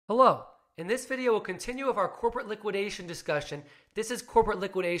Hello. In this video, we'll continue with our corporate liquidation discussion. This is corporate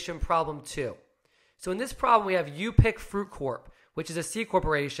liquidation problem 2. So in this problem, we have U-Pick Fruit Corp., which is a C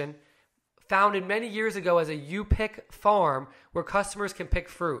corporation founded many years ago as a U-Pick farm where customers can pick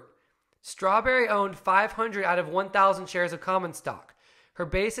fruit. Strawberry owned 500 out of 1,000 shares of common stock. Her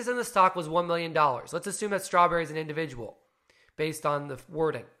basis in the stock was $1 million. Let's assume that Strawberry is an individual based on the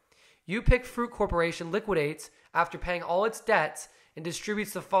wording. U-Pick Fruit Corporation liquidates after paying all its debts and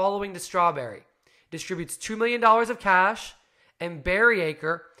distributes the following to Strawberry. Distributes $2 million of cash and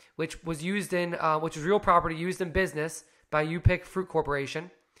Berryacre, which was real property used in business by U-Pick Fruit Corporation.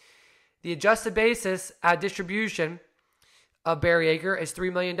 The adjusted basis at distribution of Berryacre is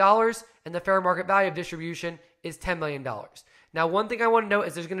 $3 million, and the fair market value of distribution is $10 million. Now, one thing I want to note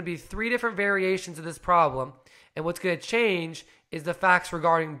is there's going to be 3 different variations of this problem, and what's going to change is the facts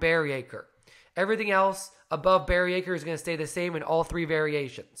regarding Berryacre. Everything else above Berryacre is going to stay the same in all 3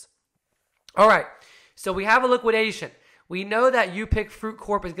 variations. All right, so we have a liquidation. We know that U-Pick Fruit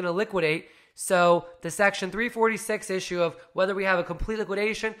Corp is going to liquidate, so the Section 346 issue of whether we have a complete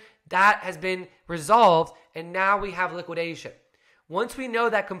liquidation, that has been resolved, and now we have liquidation. Once we know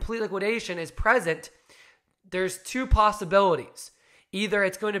that complete liquidation is present, there's 2 possibilities. Either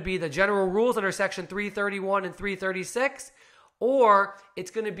it's going to be the general rules under Section 331 and 336, or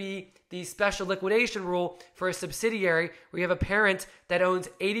it's going to be the special liquidation rule for a subsidiary where you have a parent that owns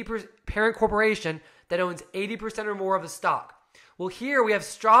parent corporation that owns 80% or more of the stock. Well, here we have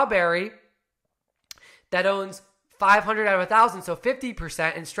Strawberry that owns 500 out of 1,000, so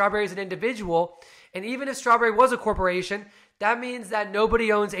 50%, and Strawberry is an individual. And even if Strawberry was a corporation, that means that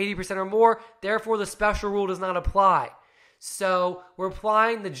nobody owns 80% or more, therefore the special rule does not apply. So we're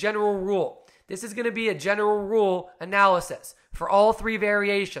applying the general rule. This is going to be a general rule analysis for all 3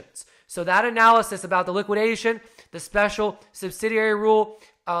 variations. So that analysis about the liquidation, the special subsidiary rule,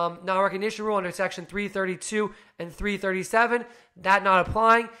 non-recognition rule under Section 332 and 337, that not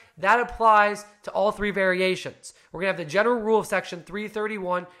applying, that applies to all 3 variations. We're going to have the general rule of Section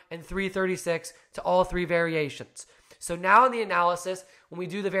 331 and 336 to all 3 variations. So now in the analysis, when we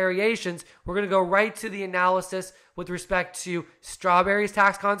do the variations, we're going to go right to the analysis with respect to Strawberry's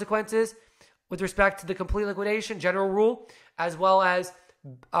tax consequences, with respect to the complete liquidation general rule, as well as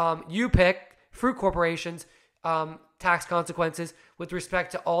U-Pick Fruit Corporation's tax consequences with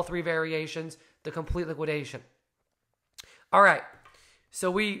respect to all 3 variations, the complete liquidation. All right,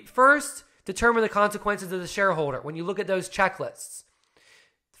 so we first determine the consequences of the shareholder. When you look at those checklists,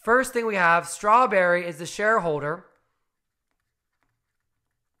 first thing we have, Strawberry is the shareholder.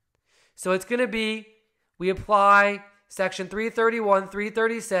 So it's going to be, we apply Section 331,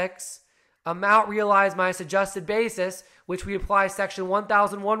 336, amount realized minus adjusted basis, which we apply Section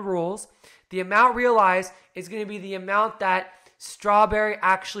 1001 rules. The amount realized is going to be the amount that Strawberry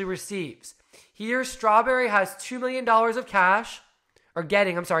actually receives. Here, Strawberry has $2 million of cash, or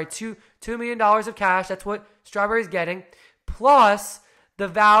getting, $2 million of cash. That's what Strawberry is getting, plus the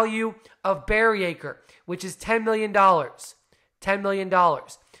value of Berryacre, which is $10 million. $10 million.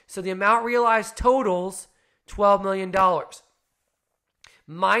 So the amount realized totals $12 million.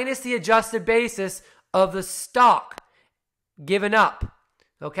 Minus the adjusted basis of the stock given up.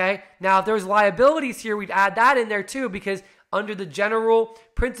 Okay? Now, if there's liabilities here, we'd add that in there too, because under the general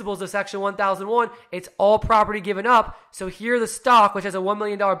principles of Section 1001, it's all property given up. So here the stock, which has a $1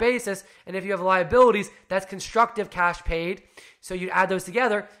 million basis, and if you have liabilities, that's constructive cash paid. So you'd add those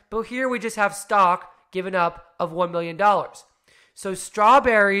together. But here we just have stock given up of $1 million. So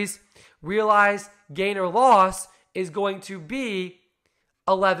Strawberry's realized gain or loss is going to be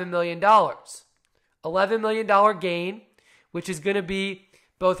 $11 million. $11 million gain, which is going to be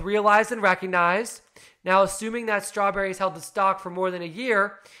both realized and recognized. Now, assuming that Strawberry's held the stock for more than a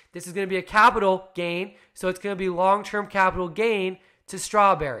year, this is going to be a capital gain, so it's going to be long-term capital gain to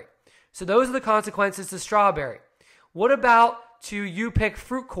Strawberry. So those are the consequences to Strawberry. What about to U-Pick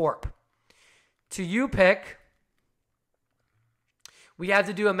Fruit Corp? To U-Pick, we have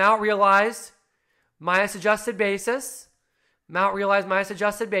to do amount realized minus adjusted basis. Amount realized minus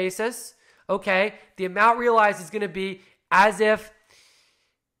adjusted basis. Okay, the amount realized is going to be as if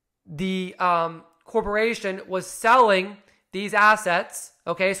the corporation was selling these assets.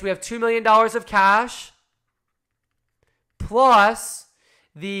 Okay, so we have $2 million of cash plus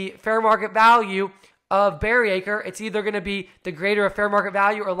the fair market value of Berryacre. It's either going to be the greater of fair market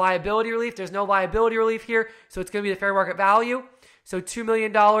value or liability relief. There's no liability relief here, so it's going to be the fair market value. So $2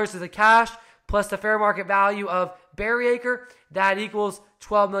 million is the cash plus the fair market value of Berryacre. That equals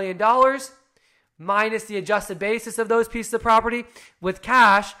 $12 million minus the adjusted basis of those pieces of property. With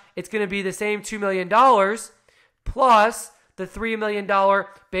cash, it's going to be the same $2 million plus the $3 million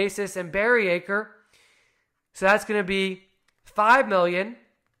basis in Berryacre. So that's going to be $5 million.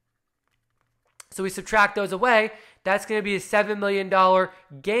 So we subtract those away. That's going to be a $7 million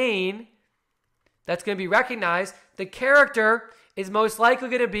gain that's going to be recognized. The character is most likely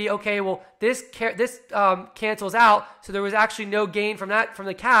going to be, okay, well, this cancels out, so there was actually no gain from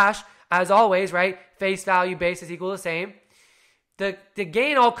the cash, as always, right? Face value, basis equal the same. The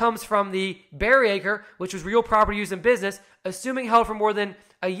gain all comes from the Berryacre, which was real property used in business, assuming held for more than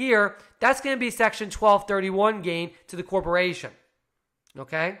a year. That's going to be Section 1231 gain to the corporation,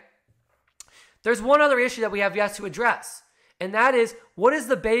 okay? There's one other issue that we have yet to address, and that is, what is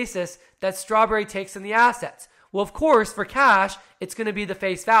the basis that Strawberry takes in the assets? Well, of course, for cash, it's going to be the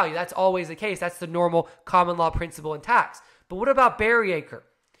face value. That's always the case. That's the normal common law principle in tax. But what about Berryacre?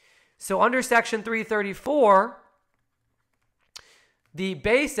 So under Section 334, the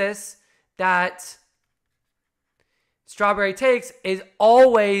basis that Strawberry takes is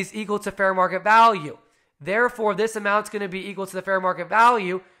always equal to fair market value. Therefore, this amount's going to be equal to the fair market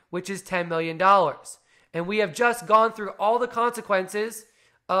value, which is $10 million. And we have just gone through all the consequences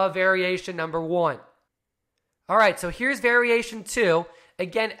of variation number 1. All right, so here's variation 2.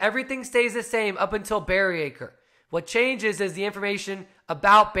 Again, everything stays the same up until Berryacre. What changes is the information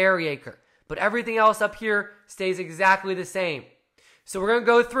about Berryacre, but everything else up here stays exactly the same. So we're going to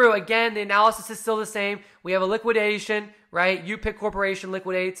go through, again, the analysis is still the same. We have a liquidation, right? You pick corporation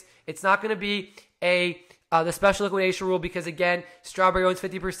liquidates. It's not going to be the special liquidation rule because, again, Strawberry owns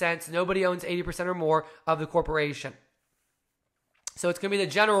 50%, so nobody owns 80% or more of the corporation. So it's going to be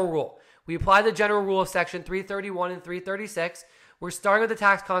the general rule. We apply the general rule of Section 331 and 336. We're starting with the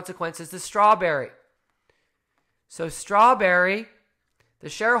tax consequences to Strawberry. So Strawberry, the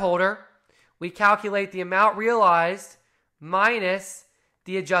shareholder, we calculate the amount realized minus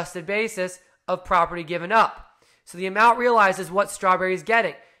the adjusted basis of property given up. So the amount realized is what Strawberry is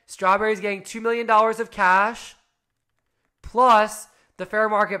getting. Strawberry is getting $2 million of cash plus the fair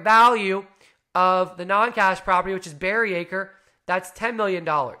market value of the non-cash property, which is Berryacre. That's $10 million.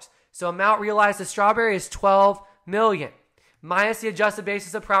 So amount realized to Strawberry is $12 million. Minus the adjusted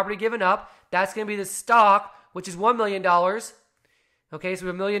basis of property given up, that's going to be the stock, which is $1 million. Okay, so we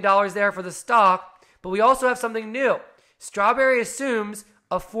have $1 million there for the stock. But we also have something new. Strawberry assumes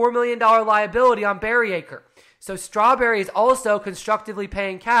a $4 million liability on Berryacre. So Strawberry is also constructively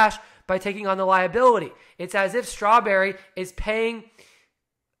paying cash by taking on the liability. It's as if Strawberry is paying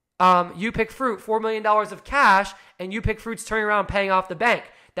You Pick Fruit $4 million of cash, and You Pick Fruit's turning around and paying off the bank.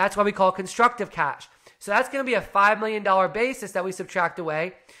 That's why we call it constructive cash. So that's going to be a $5 million basis that we subtract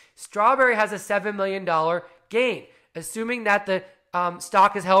away. Strawberry has a $7 million gain. Assuming that the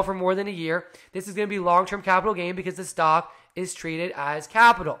stock is held for more than a year, this is going to be long-term capital gain because the stock is treated as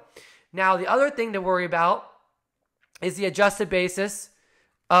capital. Now, the other thing to worry about is the adjusted basis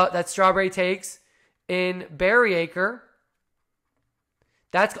that Strawberry takes in Berryacre.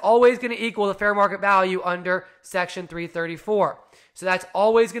 That's always going to equal the fair market value under Section 334. So that's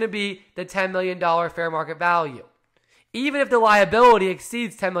always going to be the $10 million fair market value. Even if the liability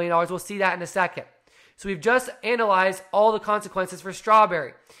exceeds $10 million, we'll see that in a second. So we've just analyzed all the consequences for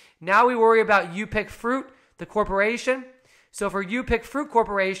Strawberry. Now we worry about You Pick Fruit, the corporation. So for You Pick Fruit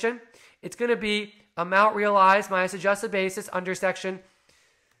Corporation, it's going to be amount realized minus adjusted basis under Section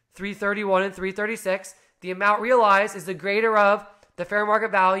 331 and 336. The amount realized is the greater of the fair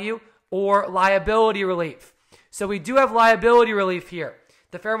market value or liability relief. So we do have liability relief here.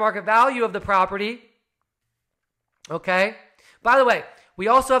 The fair market value of the property, okay? By the way, we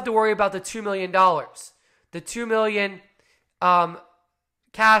also have to worry about the $2 million. The $2 million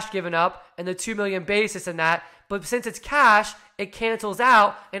cash given up and the $2 million basis in that. But since it's cash, it cancels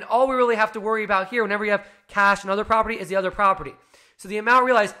out. And all we really have to worry about here whenever you have cash and other property is the other property. So the amount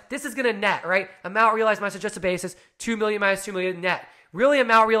realized, this is going to net, right? Amount realized minus adjusted basis, $2 million minus $2 million net. Really,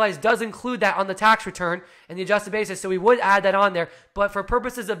 amount realized does include that on the tax return and the adjusted basis, so we would add that on there. But for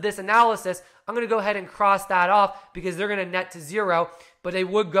purposes of this analysis, I'm going to go ahead and cross that off because they're going to net to zero, but they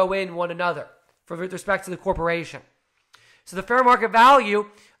would go in one another with respect to the corporation. So the fair market value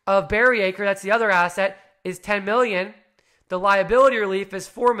of Berryacre, that's the other asset, is $10 million. The liability relief is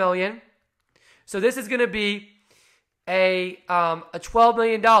 $4 million. So this is going to be a $12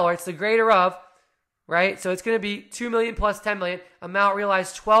 million. It's the greater of, right? So it's going to be $2 million plus $10 million. Amount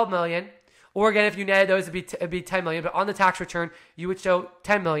realized $12 million. Or again, if you netted those, it'd be $10 million. But on the tax return, you would show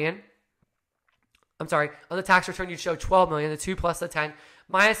 $10 million. I'm sorry. On the tax return, you'd show $12 million, the 2 plus the 10.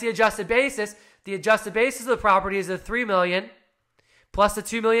 Minus the adjusted basis. The adjusted basis of the property is the $3 million. Plus the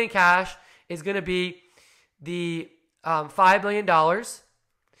 $2 million cash is going to be the $5 million.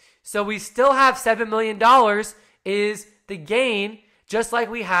 So we still have $7 million is the gain just like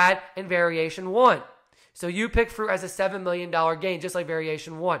we had in variation 1. So you pick fruit as a $7 million gain, just like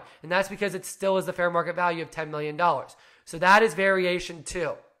variation 1. And that's because it still is the fair market value of $10 million. So that is variation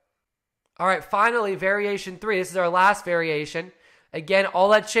 2. All right, finally, variation 3. This is our last variation. Again, all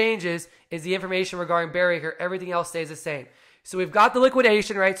that changes is the information regarding Berryacre. Everything else stays the same. So we've got the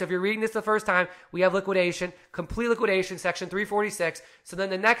liquidation, right? So if you're reading this the first time, we have liquidation, complete liquidation, section 346. So then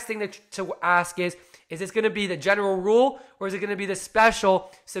the next thing to ask is this going to be the general rule, or is it going to be the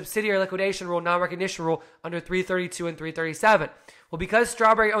special subsidiary liquidation rule, non-recognition rule under 332 and 337? Well, because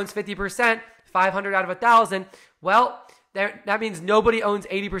Strawberry owns 50%, 500 out of 1,000, well, that means nobody owns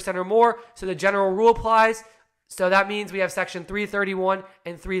 80% or more, so the general rule applies. So that means we have section 331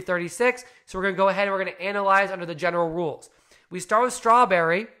 and 336. So we're going to go ahead and we're going to analyze under the general rules. We start with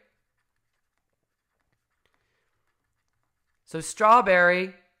Strawberry. So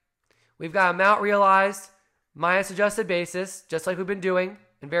Strawberry, we've got amount realized minus adjusted basis, just like we've been doing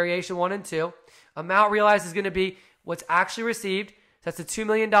in variation 1 and 2. Amount realized is going to be what's actually received. So that's the $2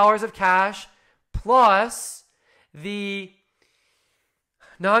 million of cash plus the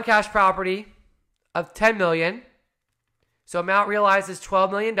non-cash property of $10 million. So amount realized is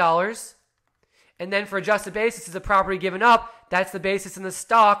 $12 million. And then for adjusted basis is the property given up. That's the basis in the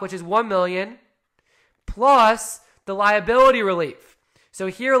stock, which is $1 million, plus the liability relief. So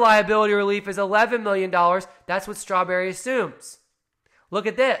here liability relief is $11 million. That's what Strawberry assumes. Look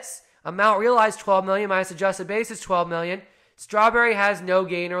at this. Amount realized $12 million minus adjusted basis $12 million. Strawberry has no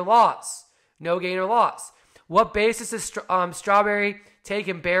gain or loss. No gain or loss. What basis is Strawberry take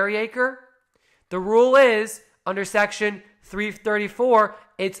in Berryacre? The rule is, under section 334,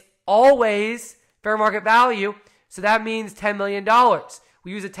 it's always fair market value. So that means $10 million.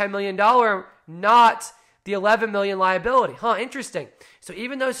 We use a $10 million, not the $11 million liability. Interesting. So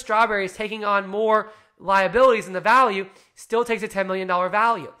even though Strawberry is taking on more liabilities than the value, still takes a $10 million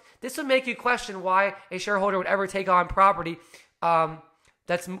value. This would make you question why a shareholder would ever take on property and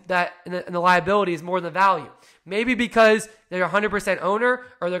the liability is more than the value. Maybe because they're 100% owner,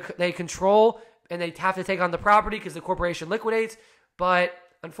 or they control and they have to take on the property because the corporation liquidates. But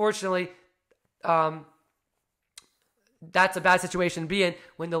unfortunately, that's a bad situation to be in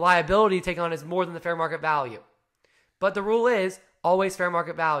when the liability you take on is more than the fair market value. But the rule is always fair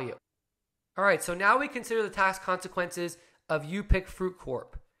market value. All right, so now we consider the tax consequences of UPIC Fruit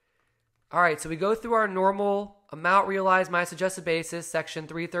Corp. All right, so we go through our normal amount realized minus adjusted basis, section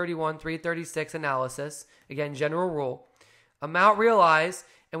 331, 336 analysis. Again, general rule. Amount realized,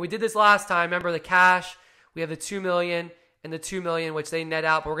 and we did this last time. Remember the cash, we have the $2 million and the $2 million, which they net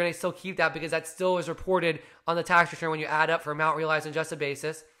out, but we're going to still keep that because that still is reported on the tax return when you add up for amount realized and adjusted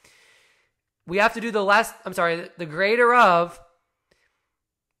basis. We have to do the greater of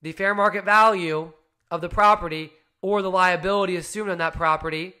the fair market value of the property or the liability assumed on that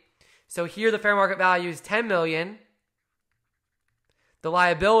property. So here the fair market value is $10 million. The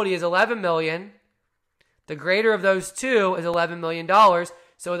liability is $11 million. The greater of those two is $11 million.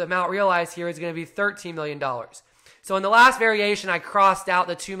 So the amount realized here is going to be $13 million. So in the last variation, I crossed out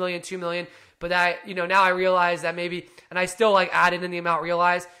the $2 million, but now I realize that maybe, and I still added in the amount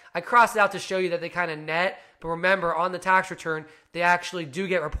realized. I crossed it out to show you that they kind of net, but remember on the tax return, they actually do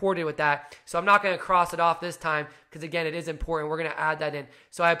get reported with that. So I'm not going to cross it off this time because again, it is important. We're going to add that in.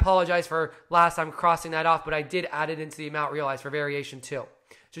 So I apologize for last time crossing that off, but I did add it into the amount realized for variation 2.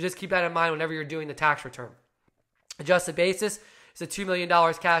 So just keep that in mind whenever you're doing the tax return. Adjusted basis is the $2 million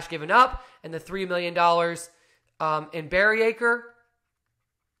cash given up and the $3 million in Berryacre.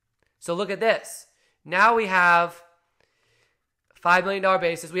 So look at this. Now we have $5 million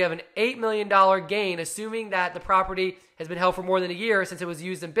basis. We have an $8 million gain, assuming that the property has been held for more than a year since it was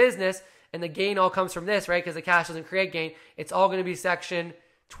used in business, and the gain all comes from this, right? Because the cash doesn't create gain. It's all going to be section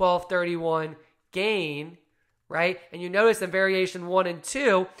 1231 gain, right? And you notice in variation 1 and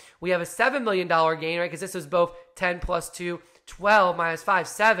 2, we have a $7 million gain, right? Because this was both 10 plus 2, 12 minus 5,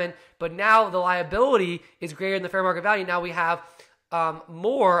 7. But now the liability is greater than the fair market value. Now we have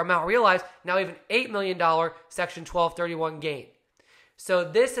more amount realized. Now we have an $8 million section 1231 gain. So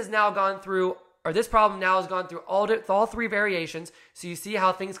this has now gone through, or this problem now has gone through all three variations. So you see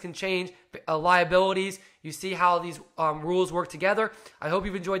how things can change, liabilities. You see how these rules work together. I hope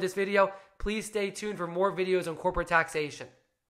you've enjoyed this video. Please stay tuned for more videos on corporate taxation.